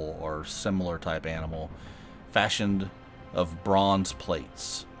bull or similar type animal, fashioned of bronze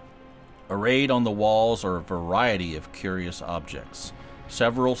plates. Arrayed on the walls are a variety of curious objects.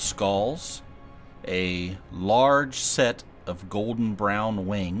 Several skulls, a large set of golden brown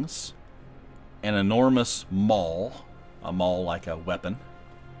wings, an enormous maul, a maul like a weapon,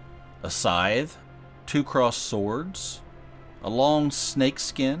 a scythe, 2 crossed swords, a long snake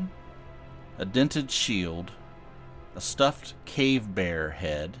skin, a dented shield, a stuffed cave bear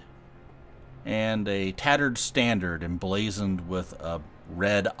head, and a tattered standard emblazoned with a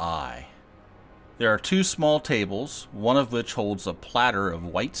red eye. There are 2 small tables, one of which holds a platter of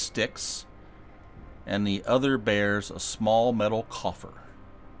white sticks, and the other bears a small metal coffer.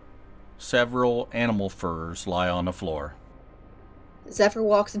 Several animal furs lie on the floor. Zephyr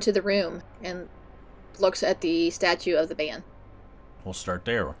walks into the room and looks at the statue of the man. We'll start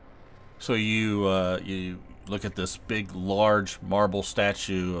there. So you look at this big, large marble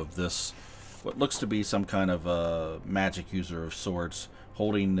statue of this, what looks to be some kind of magic user of sorts,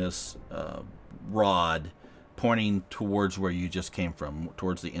 holding this rod pointing towards where you just came from,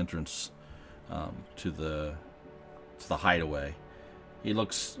 towards the entrance to the hideaway. He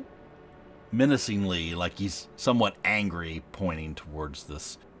looks menacingly like he's somewhat angry, pointing towards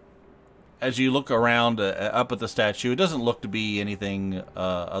this. As you look around up at the statue, it doesn't look to be anything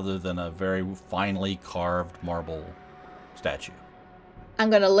other than a very finely carved marble statue. I'm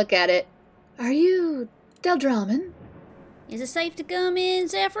gonna look at it. Are you Deldraman? Is it safe to come in,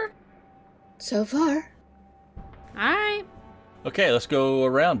 Zephyr? So far. Alright. Okay, let's go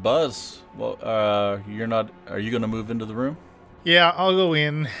around. Buzz, well, are you going to move into the room? Yeah, I'll go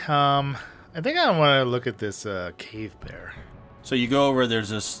in. I think I want to look at this cave bear. So you go over, there's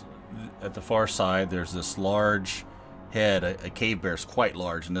this, at the far side, there's this large head. A cave bear is quite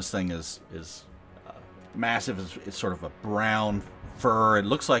large, and this thing is massive. It's sort of a brown fur. It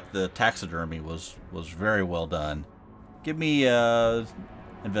looks like the taxidermy was very well done. Give me an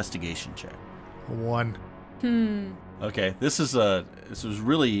investigation check. 1. Okay, this was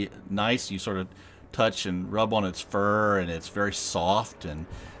really nice. You sort of touch and rub on its fur, and it's very soft and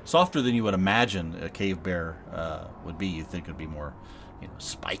softer than you would imagine a cave bear would be. You think it'd be more,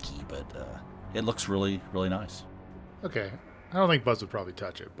 spiky, but it looks really, really nice. Okay. I don't think Buzz would probably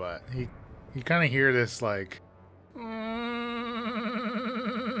touch it, but you kind of hear this like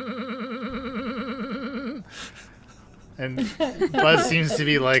and Buzz seems to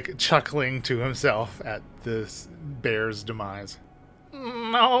be like chuckling to himself at this bear's demise.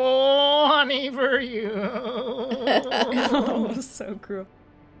 No honey for you. Oh, so cruel.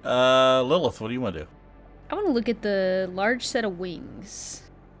 Lilith, what do you want to do? I want to look at the large set of wings.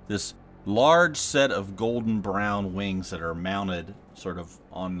 This large set of golden brown wings that are mounted sort of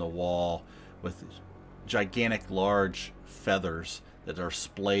on the wall with gigantic large feathers that are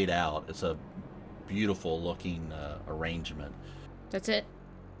splayed out. It's a beautiful looking arrangement. That's it?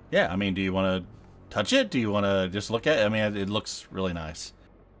 Yeah, I mean, do you want to touch it? Do you want to just look at it? I mean, it looks really nice.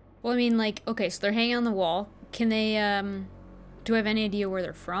 Well, I mean, like, okay, so they're hanging on the wall. Can they, do I have any idea where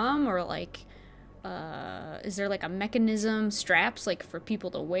they're from? Or, like, is there, like, a mechanism, straps, like, for people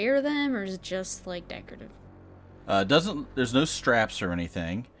to wear them? Or is it just, like, decorative? There's no straps or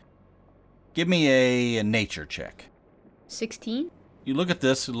anything. Give me a nature check. 16? You look at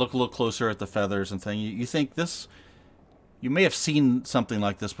this, look a little closer at the feathers and thing. You think this, you may have seen something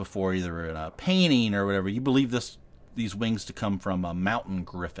like this before, either in a painting or whatever. You believe these wings to come from a mountain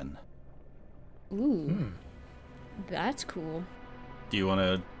griffin. Ooh. That's cool. Do you want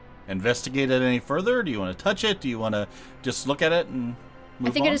to investigate it any further? Do you want to touch it? Do you want to just look at it and move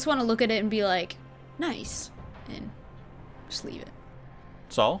I think on? I just want to look at it and be like, nice. And just leave it.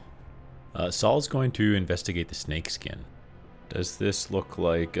 Saul? Saul's going to investigate the snake skin. Does this look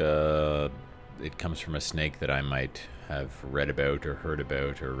like it comes from a snake that I might have read about or heard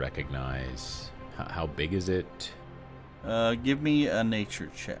about or recognize? How big is it? Give me a nature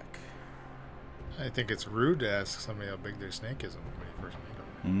check. I think it's rude to ask somebody how big their snake is when you first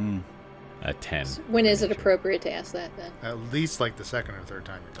meet them. A 10. When is it appropriate to ask that, then? At least like the second or third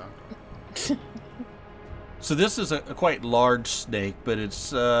time you talk to them. So this is a quite large snake, but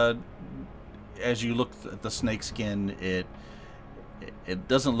it's as you look at the snake skin, it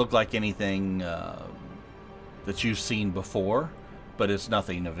doesn't look like anything that you've seen before, but it's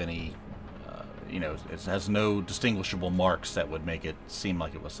nothing of any, it has no distinguishable marks that would make it seem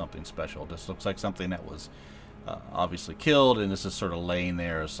like it was something special. It just looks like something that was obviously killed, and this is sort of laying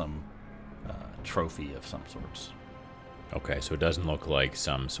there as some trophy of some sorts. Okay, so it doesn't look like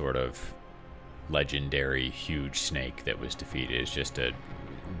some sort of legendary huge snake that was defeated. It's just a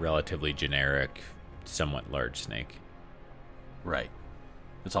relatively generic, somewhat large snake. Right.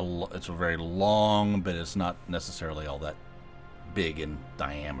 It's a very long, but it's not necessarily all that big in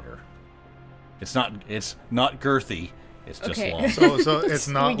diameter. It's not girthy. It's just Okay. long. So it's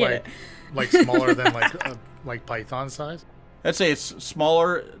not like smaller than like python size. I'd say it's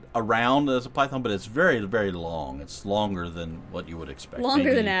smaller around as a python, but it's very, very long. It's longer than what you would expect.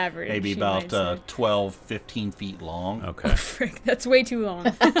 Longer than average, Maybe you about might say. 12, 15 feet long. Okay. Frick, that's way too long.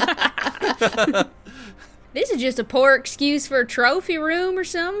 This is just a poor excuse for a trophy room or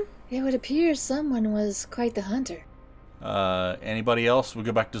something. It would appear someone was quite the hunter. Anybody else? We'll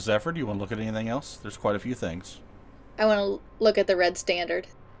go back to Zephyr. Do you want to look at anything else? There's quite a few things. I want to look at the red standard.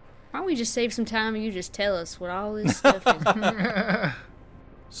 Why don't we just save some time and you just tell us what all this stuff is?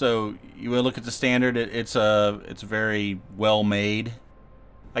 So you will look at the standard. It's very well made.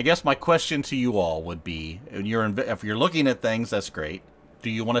 I guess my question to you all would be: if you're looking at things, that's great. Do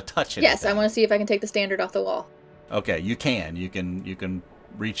you want to touch it? Yes, I want to see if I can take the standard off the wall. Okay, you can. You can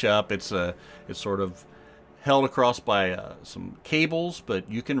reach up. It's sort of held across by some cables,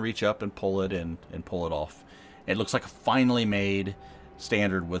 but you can reach up and pull it and pull it off. It looks like a finely made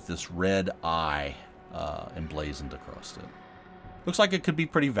standard with this red eye emblazoned across it. Looks like it could be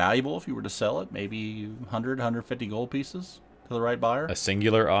pretty valuable if you were to sell it. Maybe 100, 150 gold pieces to the right buyer. A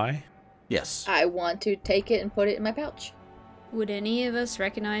singular eye? Yes. I want to take it and put it in my pouch. Would any of us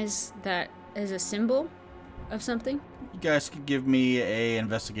recognize that as a symbol of something? You guys could give me a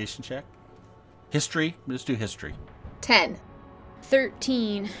investigation check. History. Let's do history. 10.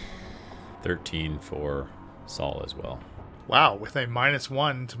 13. 13 for Saul as well. Wow, with a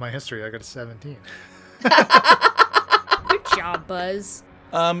 -1 to my history, I got a 17. Good job, Buzz.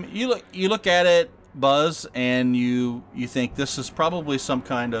 You look at it, Buzz, and you think this is probably some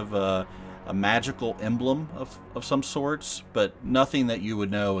kind of a magical emblem of some sorts, but nothing that you would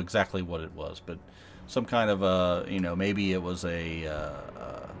know exactly what it was. But some kind of maybe it was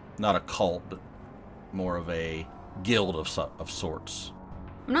not a cult, but more of a guild of sorts.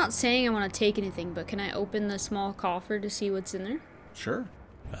 I'm not saying I want to take anything, but can I open the small coffer to see what's in there? Sure.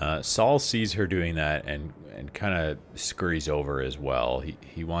 Saul sees her doing that and kind of scurries over as well.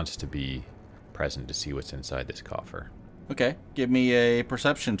 He wants to be present to see what's inside this coffer. Okay, give me a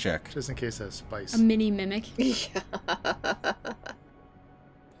perception check. Just in case that's spice. A mini mimic. Yeah.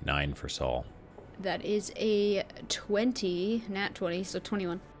 9 for Saul. That is a 20, nat 20, so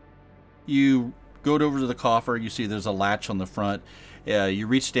 21. You go over to the coffer. You see there's a latch on the front. You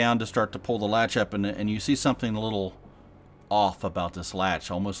reach down to start to pull the latch up, and you see something a little off about this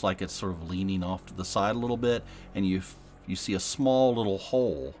latch, almost like it's sort of leaning off to the side a little bit, and you see a small little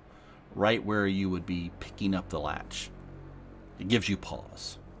hole right where you would be picking up the latch. It gives you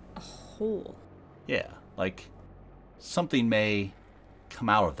pause. A hole. Yeah, like something may come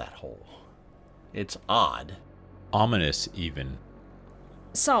out of that hole. It's odd. Ominous, even.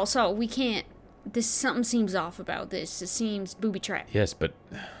 Saul, we can't. Something seems off about this. It seems booby-trapped. Yes, but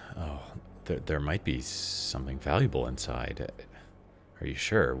there might be something valuable inside. Are you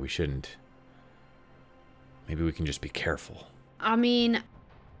sure? We shouldn't. Maybe we can just be careful. I mean,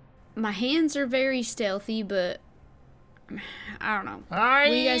 my hands are very stealthy, but I don't know. What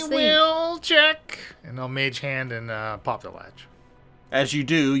do you guys think? will check. And I'll mage hand and pop the latch. As you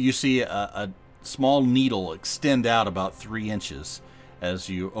do, you see a small needle extend out about 3 inches as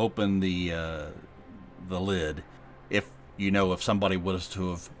you open the lid. If somebody was to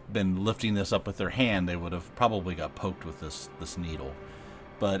have been lifting this up with their hand, they would have probably got poked with this needle.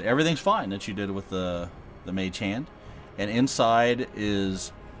 But everything's fine that you did with the mage hand. And inside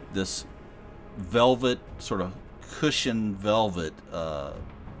is this velvet, sort of cushion velvet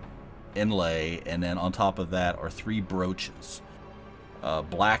inlay, and then on top of that are 3 brooches. A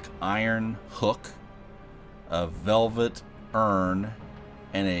black iron hook, a velvet urn,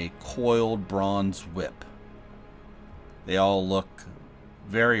 and a coiled bronze whip. They all look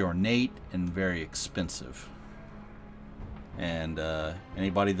very ornate and very expensive. And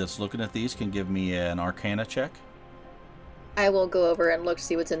anybody that's looking at these can give me an Arcana check. I will go over and look to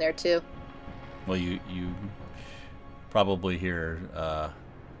see what's in there too. Well, you probably hear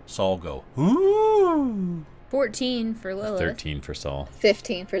Saul go, "Ooh!" 14 for Lilith. 13 for Saul.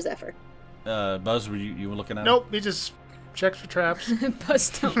 15 for Zephyr. Buzz, were you were looking at Nope, he just checks for traps.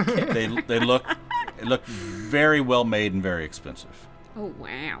 Bust don't care. They look very well made and very expensive. Oh,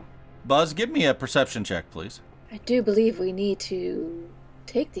 wow. Buzz, give me a perception check, please. I do believe we need to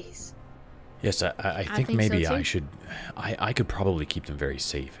take these. Yes, I think think maybe so, too. I should. I could probably keep them very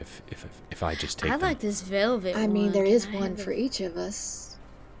safe if I just take I them. like this velvet I mean, one. there Can is I one have for it? each of us.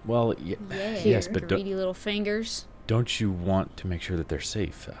 Well, Yeah, yes, but greedy little fingers. don't you want to make sure that they're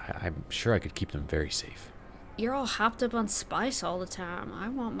safe? I'm sure I could keep them very safe. You're all hopped up on spice all the time. I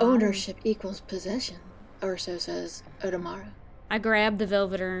want mine. Ownership equals possession, or so says Odomara. I grabbed the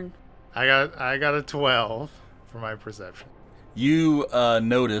velvet urn. I got a 12 for my perception. You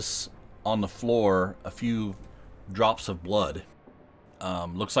notice on the floor a few drops of blood.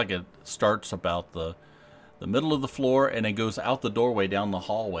 Looks like it starts about the middle of the floor and it goes out the doorway down the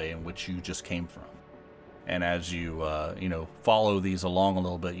hallway in which you just came from. And as you follow these along a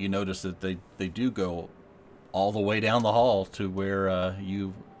little bit, you notice that they do go all the way down the hall to where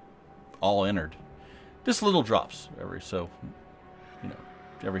you all entered. Just little drops every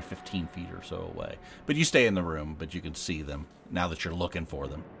 15 feet or so away. But you stay in the room, but you can see them now that you're looking for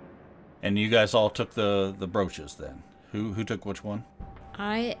them. And you guys all took the brooches then. Who took which one?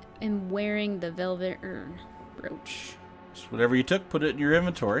 I am wearing the velvet urn brooch. Just whatever you took, put it in your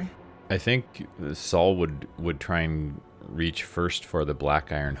inventory. I think Saul would try and reach first for the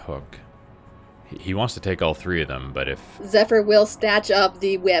black iron hook. He wants to take all 3 of them, but if Zephyr will snatch up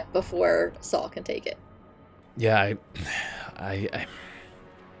the whip before Saul can take it. yeah, I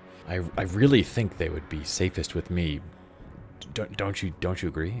really think they would be safest with me. Don't you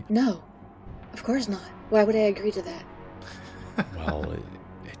agree? No, of course not. Why would I agree to that? Well,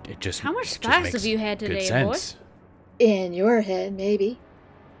 it just How much just spice makes have you had good today, sense. In your head, maybe.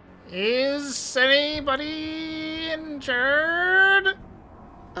 Is anybody injured?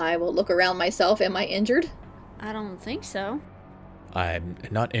 I will look around myself. Am I injured? I don't think so. I'm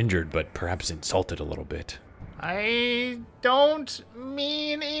not injured, but perhaps insulted a little bit. I don't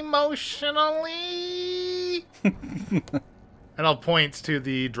mean emotionally. And I'll point to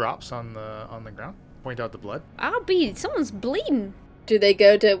the drops on the ground. Point out the blood. Someone's bleeding. Do they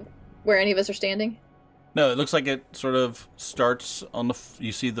go to where any of us are standing? No, it looks like it sort of starts on the...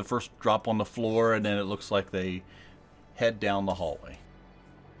 You see the first drop on the floor, and then it looks like they head down the hallway.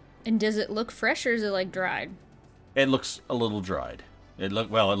 And does it look fresh or is it like dried? It looks a little dried. It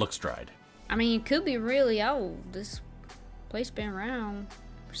looks dried. I mean, it could be really old. This place been around.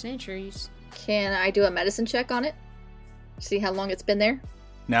 for centuries. Can I do a medicine check on it? See how long it's been there?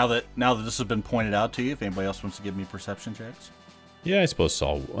 Now that this has been pointed out to you, if anybody else wants to give me perception checks. Yeah, I suppose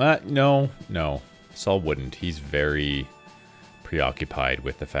Saul... no. Saul wouldn't. He's very preoccupied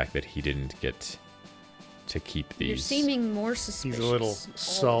with the fact that he didn't get to keep these. You're seeming more suspicious. He's a little all the time.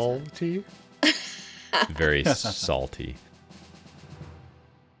 salty. Very salty.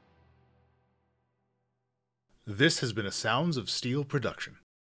 This has been a Sounds of Steel production.